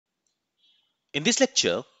In this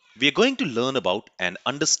lecture, we are going to learn about and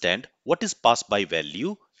understand what is pass by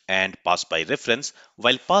value and pass by reference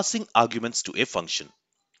while passing arguments to a function.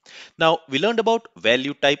 Now, we learned about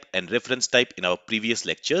value type and reference type in our previous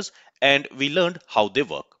lectures, and we learned how they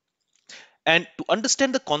work. And to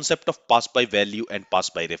understand the concept of pass by value and pass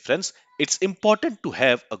by reference, it's important to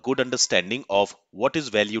have a good understanding of what is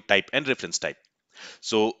value type and reference type.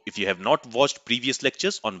 So if you have not watched previous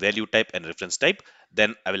lectures on value type and reference type,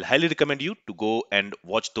 then I will highly recommend you to go and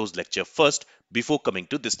watch those lectures first before coming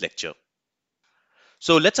to this lecture.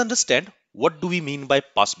 So let's understand what do we mean by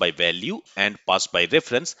pass by value and pass by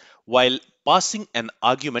reference while passing an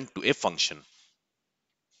argument to a function.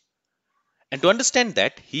 And to understand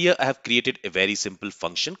that, here I have created a very simple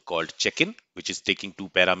function called check-in, which is taking two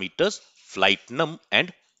parameters, flight num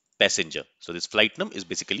and passenger. So this flight num is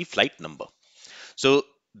basically flight number. So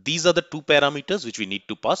these are the two parameters which we need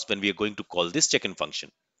to pass when we are going to call this check-in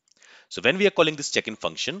function. So when we are calling this check-in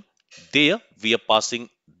function, there we are passing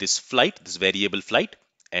this flight, this variable flight.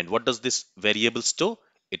 And what does this variable store?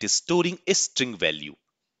 It is storing a string value.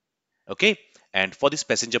 Okay. And for this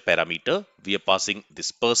passenger parameter, we are passing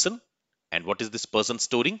this person. And what is this person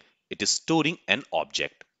storing? It is storing an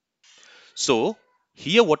object. So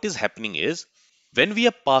here what is happening is when we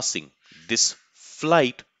are passing this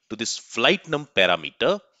flight to this flight num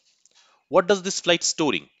parameter, what does this flight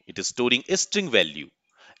storing? It is storing a string value,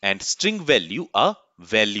 and string value are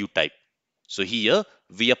value type. So here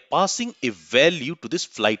we are passing a value to this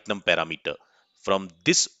flight num parameter. From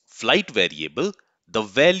this flight variable, the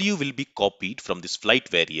value will be copied from this flight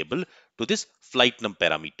variable to this flight num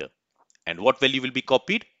parameter. And what value will be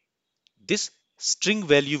copied? This string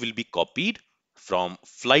value will be copied from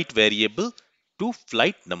flight variable to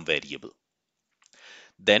flight num variable.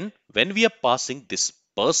 Then when we are passing this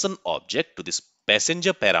person object to this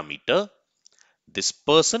passenger parameter, this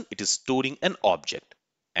person, it is storing an object,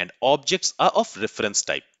 and objects are of reference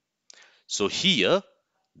type. So here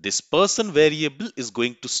this person variable is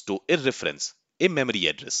going to store a reference, a memory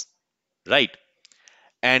address, right?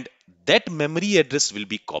 And that memory address will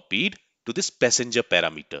be copied to this passenger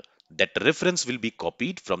parameter. That reference will be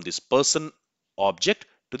copied from this person object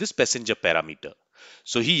to this passenger parameter.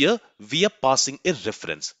 So here we are passing a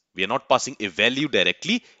reference. We are not passing a value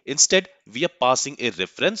directly. Instead, we are passing a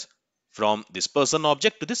reference from this person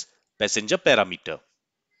object to this passenger parameter.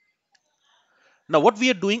 Now what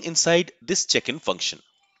we are doing inside this check-in function?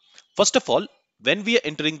 First of all, when we are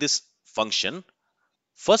entering this function,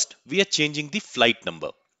 first we are changing the flight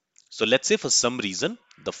number. So let's say for some reason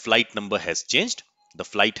the flight number has changed, the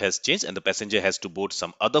flight has changed and the passenger has to board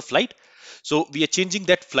some other flight. So we are changing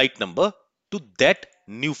that flight number to that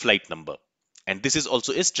new flight number. And this is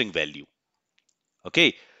also a string value.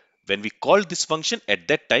 Okay. When we called this function at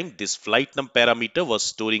that time, this flight num parameter was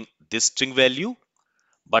storing this string value,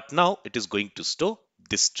 but now it is going to store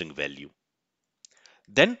this string value.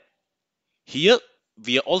 Then here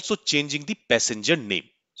we are also changing the passenger name.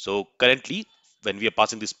 So currently when we are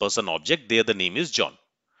passing this person object, there the name is John.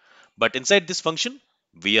 But inside this function,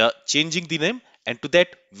 we are changing the name, and to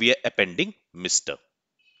that we are appending Mr.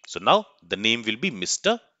 So now the name will be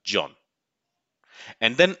Mr. John.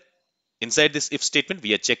 And then inside this if statement,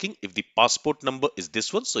 we are checking if the passport number is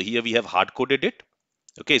this one. So here we have hard coded it.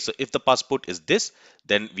 Okay, so if the passport is this,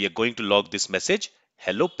 then we are going to log this message.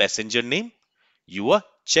 Hello, passenger name. You are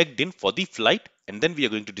checked in for the flight, and then we are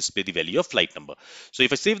going to display the value of flight number. So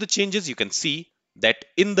if I save the changes, you can see that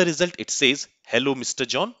in the result it says hello Mr.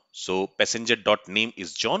 John. So passenger dot name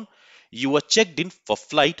is John. You are checked in for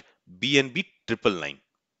flight BNB 999.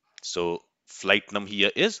 So flight num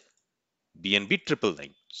here is BNB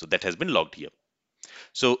 999. So that has been logged here.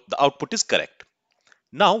 So the output is correct.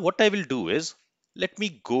 Now what I will do is, let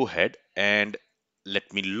me go ahead and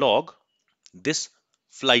let me log this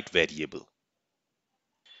flight variable.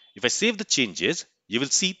 If I save the changes, you will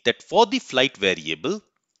see that for the flight variable,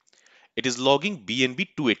 it is logging BNB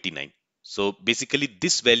 289. So basically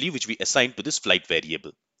this value which we assigned to this flight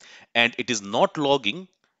variable, and it is not logging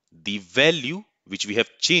the value which we have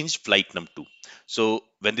changed flight num to. So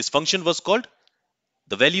when this function was called,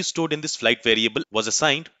 the value stored in this flight variable was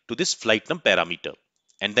assigned to this flight num parameter.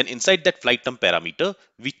 And then inside that flight num parameter,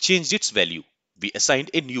 we changed its value. We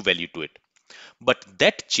assigned a new value to it. But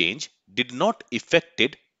that change did not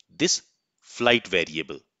affected this flight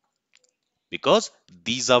variable because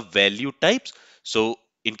these are value types. So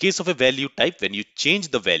in case of a value type, when you change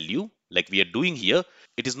the value like we are doing here,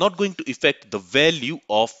 it is not going to affect the value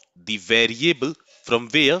of the variable from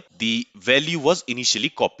where the value was initially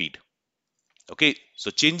copied. Okay,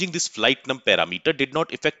 so changing this flight num parameter did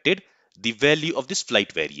not affected the value of this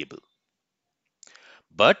flight variable.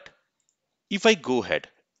 But if I go ahead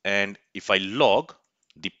and if I log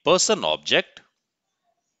the person object,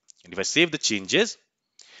 and if I save the changes,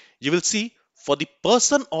 you will see for the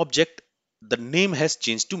person object, the name has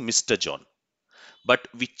changed to Mr. John. But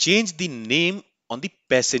we change the name on the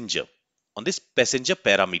passenger, on this passenger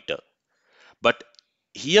parameter. But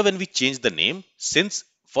here when we change the name, since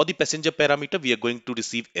for the passenger parameter we are going to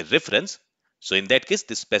receive a reference, so in that case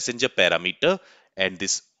this passenger parameter and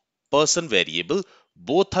this person variable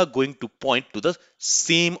both are going to point to the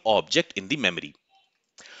same object in the memory.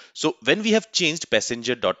 So when we have changed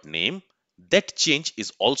passenger.name, that change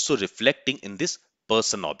is also reflecting in this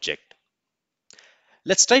person object.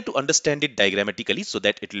 Let's try to understand it diagrammatically so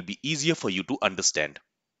that it will be easier for you to understand.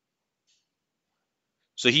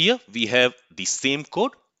 So here we have the same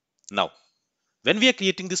code. Now, when we are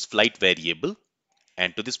creating this flight variable,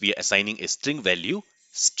 and to this we are assigning a string value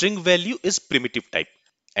is primitive type.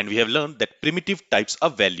 And we have learned that primitive types are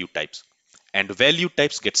value types. And value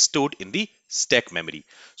types get stored in the stack memory.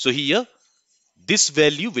 So here, this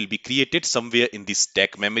value will be created somewhere in the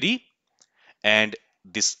stack memory. And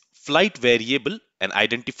this flight variable, an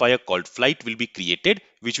identifier called flight, will be created,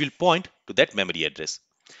 which will point to that memory address.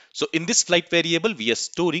 So in this flight variable, we are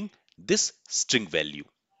storing this string value.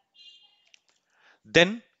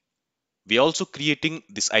 Then we are also creating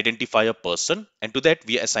this identifier person, and to that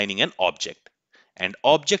we are assigning an object. And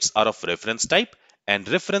objects are of reference type, and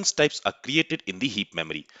reference types are created in the heap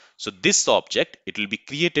memory. So this object, it will be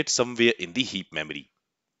created somewhere in the heap memory.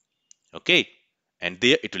 Okay, and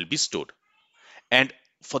there it will be stored. And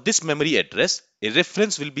for this memory address, a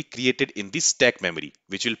reference will be created in the stack memory,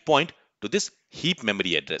 which will point to this heap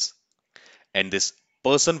memory address. And this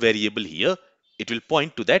person variable here, it will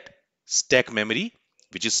point to that stack memory,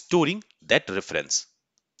 which is storing that reference.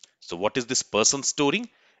 So what is this person storing?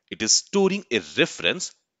 It is storing a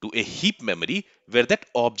reference to a heap memory where that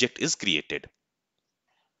object is created.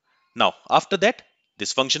 Now, after that,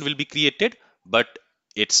 this function will be created, but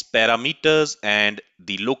its parameters and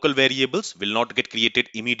the local variables will not get created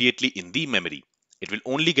immediately in the memory. It will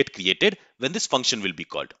only get created when this function will be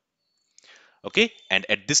called. Okay, and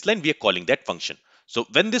at this line, we are calling that function. So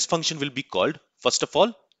when this function will be called, first of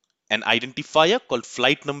all, an identifier called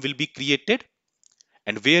flight num will be created.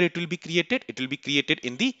 And where it will be created? It will be created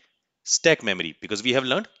in the stack memory, because we have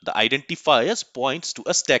learned the identifiers points to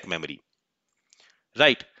a stack memory.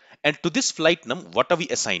 Right. And to this flight num, what are we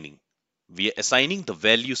assigning? We are assigning the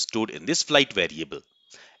value stored in this flight variable.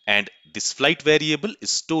 And this flight variable is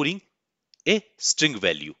storing a string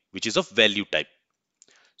value, which is of value type.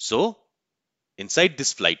 So inside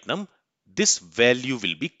this flight num, this value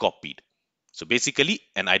will be copied. So basically,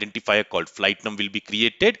 an identifier called flight num will be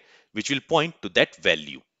created, which will point to that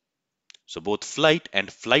value. So both flight and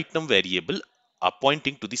flight num variable are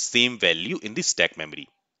pointing to the same value in the stack memory.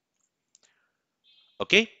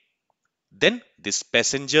 Okay. Then this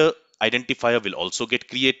passenger identifier will also get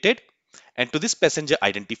created. And to this passenger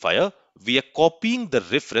identifier, we are copying the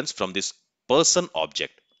reference from this person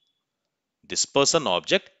object. This person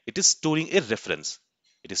object, it is storing a reference.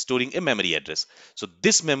 It is storing a memory address. So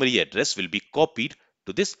this memory address will be copied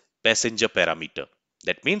to this passenger parameter.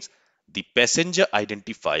 That means the passenger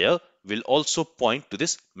identifier will also point to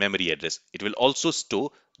this memory address. It will also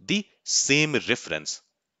store the same reference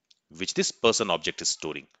which this person object is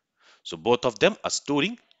storing. So both of them are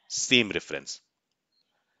storing same reference.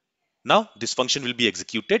 Now this function will be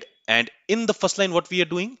executed, and in the first line what we are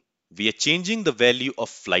doing, we are changing the value of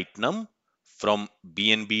flight num from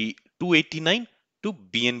BNB 289 to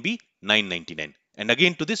BNB 999. And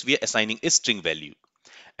again to this we are assigning a string value.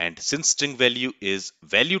 And since string value is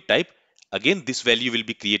value type, again this value will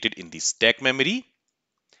be created in the stack memory.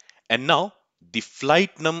 And now the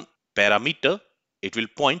flight num parameter, it will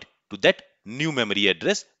point to that new memory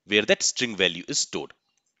address where that string value is stored.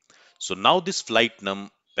 So now this flight num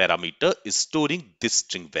parameter is storing this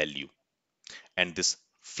string value, and this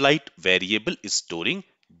flight variable is storing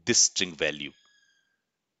this string value.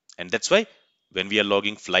 And that's why when we are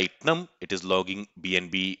logging flight num, it is logging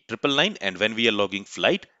BNB 999, and when we are logging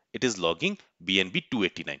flight, it is logging BNB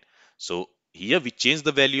 289. So here we change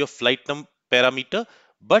the value of flight num parameter,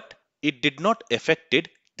 but it did not affected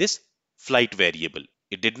this flight variable.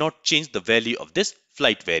 It did not change the value of this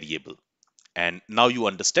flight variable. And now you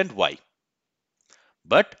understand why.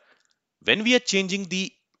 But when we are changing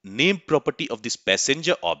the name property of this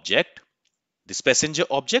passenger object,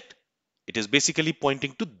 it is basically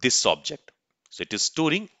pointing to this object. So it is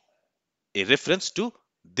storing a reference to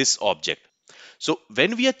this object. So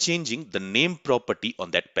when we are changing the name property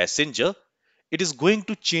on that passenger, it is going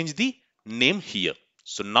to change the name here.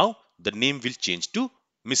 So now the name will change to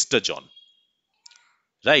Mr. John.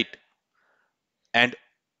 Right. And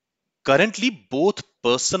currently both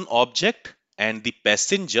person object and the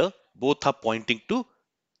passenger both are pointing to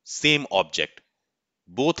same object.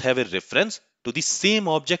 Both have a reference to the same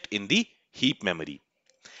object in the heap memory.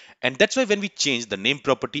 And that's why when we change the name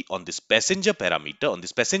property on this passenger parameter, on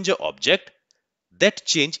this passenger object, that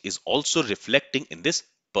change is also reflecting in this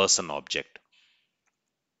person object.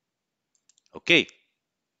 Okay.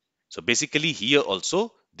 So basically here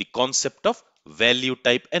also the concept of value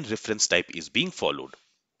type and reference type is being followed.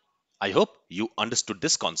 I hope you understood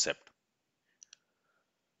this concept.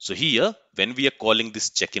 So here when we are calling this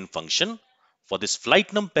check-in function, for this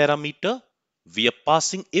flight num parameter, we are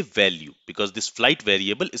passing a value because this flight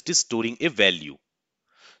variable is just storing a value.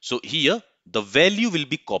 So here the value will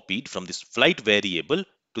be copied from this flight variable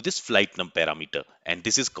to this flight num parameter, and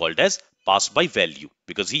this is called as pass by value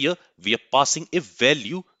because here we are passing a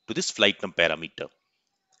value to this flight num parameter.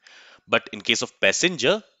 But in case of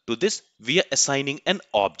passenger, to this we are assigning an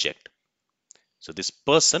object. So this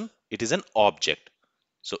person, it is an object.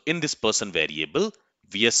 So in this person variable,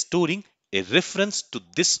 we are storing a reference to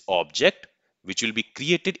this object which will be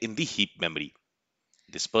created in the heap memory.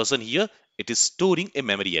 This person here, it is storing a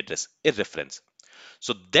memory address, a reference.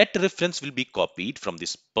 So that reference will be copied from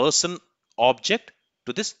this person object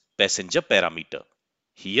to this passenger parameter.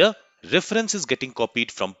 Here, reference is getting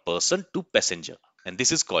copied from person to passenger, and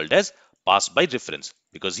this is called as pass by reference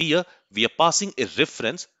because here we are passing a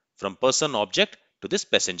reference from person object to this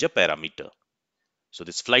passenger parameter. So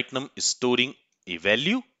this flight num is storing a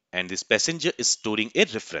value and this passenger is storing a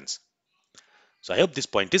reference. So I hope this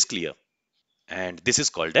point is clear. And this is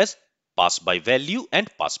called as pass by value and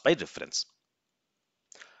pass by reference.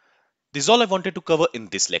 This is all I wanted to cover in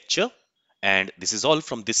this lecture, and this is all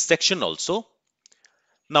from this section also.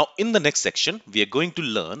 Now in the next section, we are going to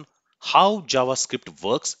learn how JavaScript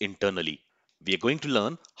works internally. We are going to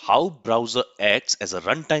learn how browser acts as a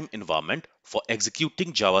runtime environment for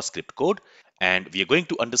executing JavaScript code, and we are going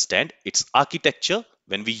to understand its architecture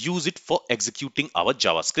when we use it for executing our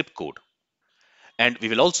JavaScript code. And we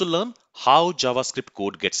will also learn how JavaScript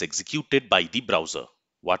code gets executed by the browser.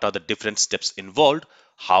 What are the different steps involved,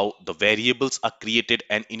 how the variables are created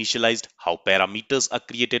and initialized, how parameters are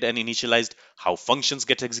created and initialized, how functions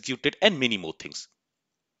get executed, and many more things.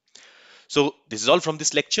 So this is all from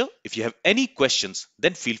this lecture. If you have any questions,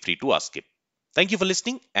 then feel free to ask it. Thank you for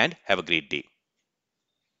listening and have a great day.